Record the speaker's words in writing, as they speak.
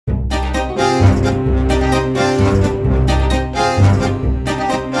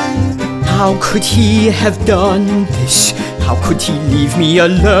How could he have done this? How could he leave me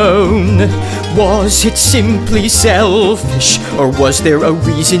alone? Was it simply selfish, or was there a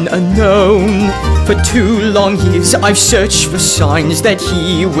reason unknown? For 2 long years I've searched for signs that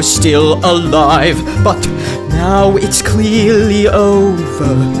he was still alive, but now it's clearly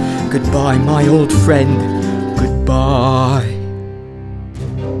over. Goodbye, my old friend, goodbye.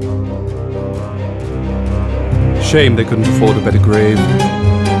 Shame they couldn't afford a better grave.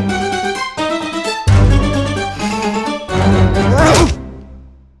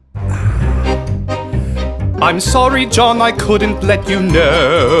 I'm sorry, John, I couldn't let you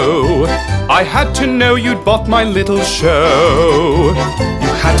know. I had to know you'd bought my little show.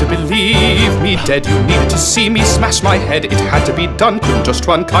 You had to believe me dead. You needed to see me smash my head. It had to be done, couldn't just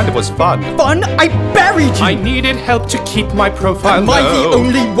run, kind of was fun. Fun? I buried you! I needed help to keep my profile low. Am I the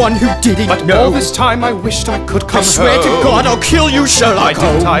only one who didn't But know? all this time I wished I could come I swear home. to God I'll kill you, Sherlock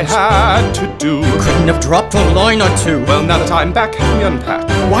Holmes! I had to do. You couldn't have dropped a line or two. Well, now that I'm back, we unpack.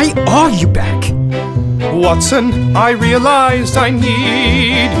 Why are you back? Watson, I realized I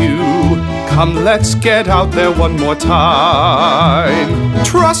need you. Come, let's get out there one more time.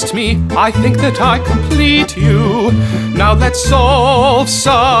 Trust me, I think that I complete you. Now let's solve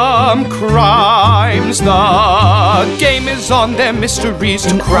some crimes. The game is on, their mysteries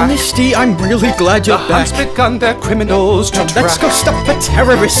to In crack. honesty, I'm really glad you're The back. hunt's begun, their criminals to track. Let's go stop a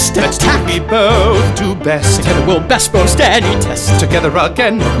terrorist attack. We both do best. Together we'll best boast any test. Together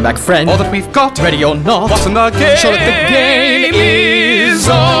again. Welcome back, friend. All that we've got. Ready or not. Watson, the game, Show that the game is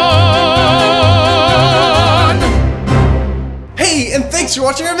on. Hey, and thanks for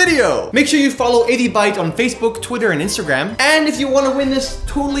watching our video! Make sure you follow AVbyte on Facebook, Twitter, and Instagram. And if you want to win this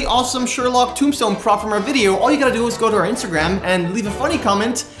totally awesome Sherlock tombstone prop from our video, all you gotta do is go to our Instagram and leave a funny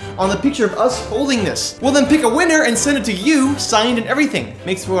comment on the picture of us holding this. We'll then pick a winner and send it to you, signed and everything.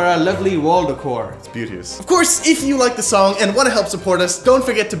 Makes for a lovely wall decor. It's beauteous. Of course, if you like the song and want to help support us, don't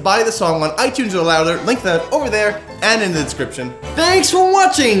forget to buy the song on iTunes or Louder. Link that over there and in the description. Thanks for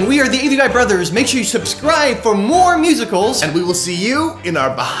watching! We are the AVbyte brothers. Make sure you subscribe for more musicals. And we will see you in our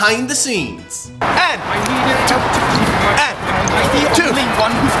behind the scenes. And I needed to keep my I'm the only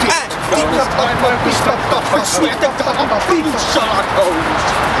one who did it. Sherlock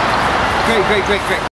Holmes. Great.